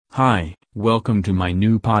Hi, welcome to my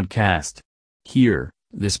new podcast. Here,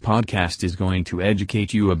 this podcast is going to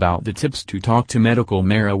educate you about the tips to talk to medical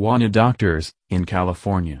marijuana doctors in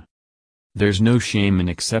California. There's no shame in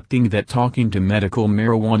accepting that talking to medical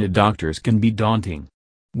marijuana doctors can be daunting.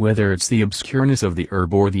 Whether it's the obscureness of the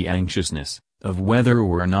herb or the anxiousness of whether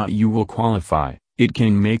or not you will qualify, it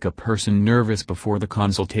can make a person nervous before the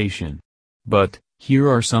consultation. But, here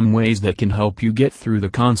are some ways that can help you get through the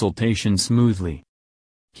consultation smoothly.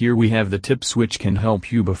 Here we have the tips which can help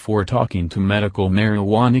you before talking to medical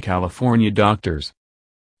marijuana California doctors.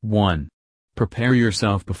 1. Prepare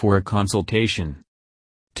yourself before a consultation.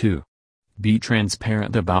 2. Be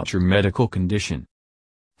transparent about your medical condition.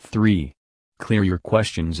 3. Clear your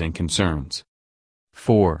questions and concerns.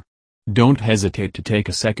 4. Don't hesitate to take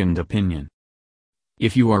a second opinion.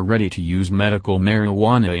 If you are ready to use medical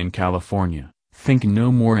marijuana in California, think no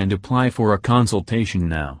more and apply for a consultation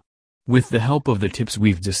now. With the help of the tips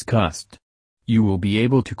we've discussed, you will be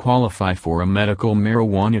able to qualify for a medical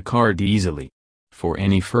marijuana card easily. For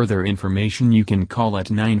any further information you can call at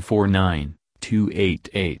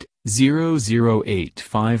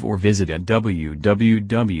 949-288-0085 or visit at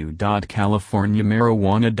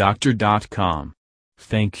www.californiamarijuanadoctor.com.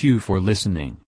 Thank you for listening.